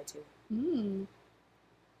KSI, too. Mm.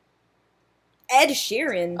 Ed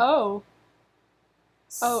Sheeran. Oh,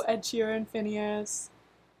 Ed Sheeran, Phineas.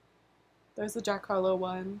 There's the Jack Harlow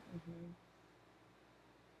one. Mm-hmm.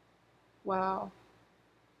 Wow.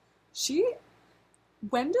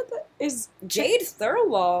 Is Jade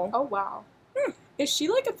Thirlwall. Oh, wow. Is she,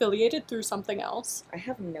 like, affiliated through something else? I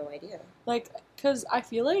have no idea. Like, because I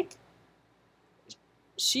feel like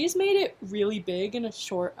she's made it really big in a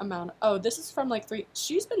short amount. Oh, this is from like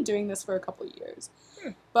she's been doing this for a couple of years.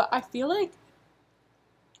 But I feel like...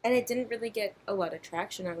 And it didn't really get a lot of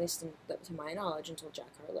traction, at least to my knowledge, until Jack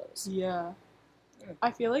Harlow's. Yeah.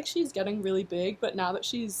 I feel like she's getting really big, but now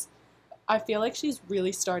that I feel like she's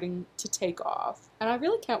really starting to take off. And I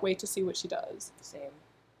really can't wait to see what she does. Same.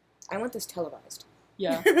 I want this televised.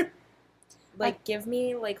 Yeah. Give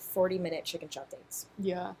me, 40-minute chicken shop dates.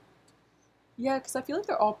 Yeah. Yeah, because I feel like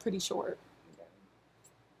they're all pretty short. Yeah.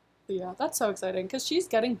 But yeah, that's so exciting, because she's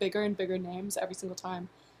getting bigger and bigger names every single time.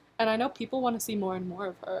 And I know people want to see more and more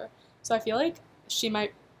of her. So I feel like she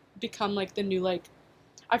might become, the new,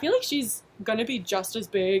 I feel like she's gonna be just as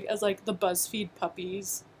big as, the BuzzFeed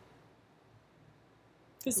puppies.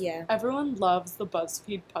 Because everyone loves the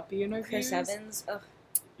BuzzFeed puppy interviews. Chris Evans, ugh.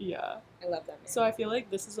 Yeah. I love that man. So I feel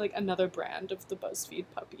like this is, another brand of the BuzzFeed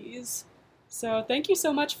puppies. So thank you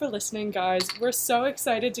so much for listening, guys. We're so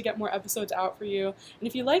excited to get more episodes out for you. And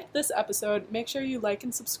if you liked this episode, make sure you like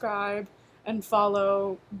and subscribe and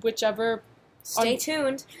follow whichever... Stay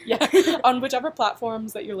tuned. Yeah, on whichever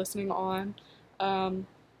platforms that you're listening on.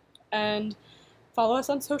 And follow us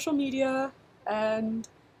on social media. And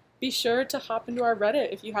be sure to hop into our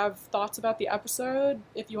Reddit if you have thoughts about the episode,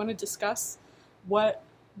 if you want to discuss what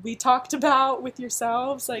we talked about with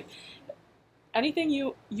yourselves. Anything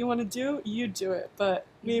you want to do, you do it. But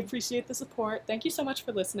we appreciate the support. Thank you so much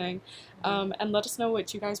for listening. And let us know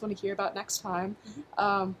what you guys want to hear about next time.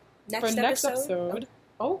 Next episode.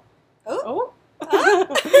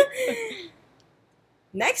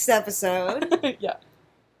 Next episode. Yeah.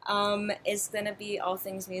 Is gonna be all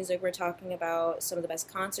things music. We're talking about some of the best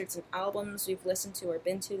concerts and albums we've listened to or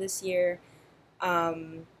been to this year.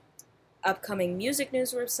 Upcoming music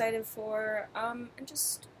news we're excited for. And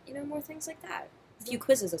just, more things like that. A few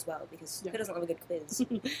quizzes as well, because who doesn't love a good quiz?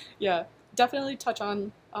 Yeah, definitely touch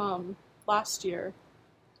on last year,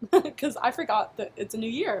 because I forgot that it's a new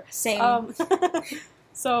year. Same.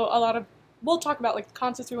 So we'll talk about the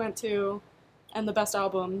concerts we went to, and the best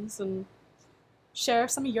albums, and share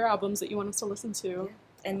some of your albums that you want us to listen to.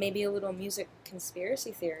 Yeah. And maybe a little music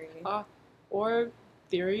conspiracy theory. Or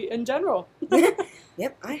theory in general.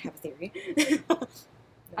 Yep, I have a theory.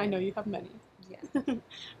 I know you have many. Yeah.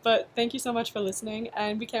 But thank you so much for listening,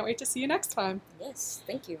 and we can't wait to see you next time. Yes,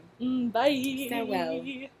 thank you. Bye.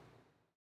 Farewell.